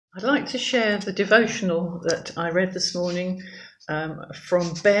I'd like to share the devotional that I read this morning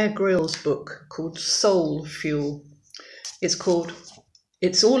from Bear Grylls' book called Soul Fuel. It's called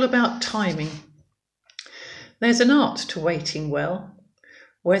It's All About Timing. There's an art to waiting well,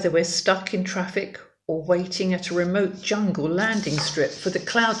 whether we're stuck in traffic or waiting at a remote jungle landing strip for the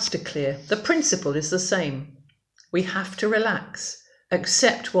clouds to clear. The principle is the same. We have to relax,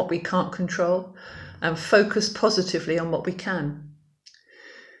 accept what we can't control, and focus positively on what we can.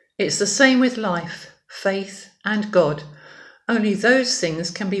 It's the same with life, faith, and God, only those things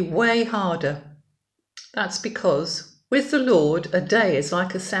can be way harder. That's because with the Lord, a day is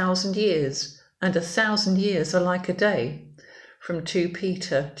like 1,000 years, and 1,000 years are like a day. From 2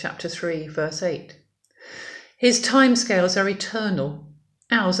 Peter chapter 3, verse 8. His timescales are eternal,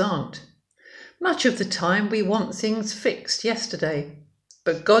 ours aren't. Much of the time we want things fixed yesterday,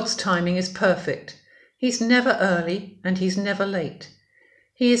 but God's timing is perfect. He's never early and he's never late.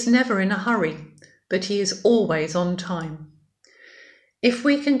 He is never in a hurry, but he is always on time. If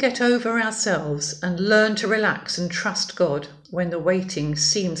we can get over ourselves and learn to relax and trust God when the waiting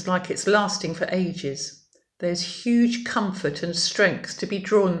seems like it's lasting for ages, there's huge comfort and strength to be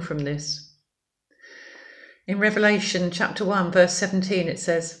drawn from this. In Revelation chapter 1, verse 17, it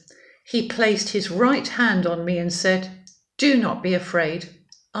says, "He placed his right hand on me and said, 'Do not be afraid.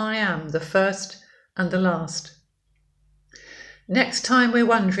 I am the first and the last.'" Next time we're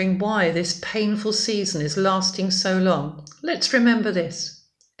wondering why this painful season is lasting so long, let's remember this.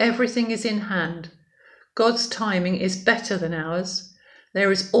 Everything is in hand. God's timing is better than ours.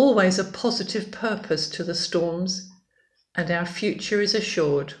 There is always a positive purpose to the storms, and our future is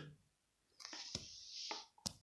assured.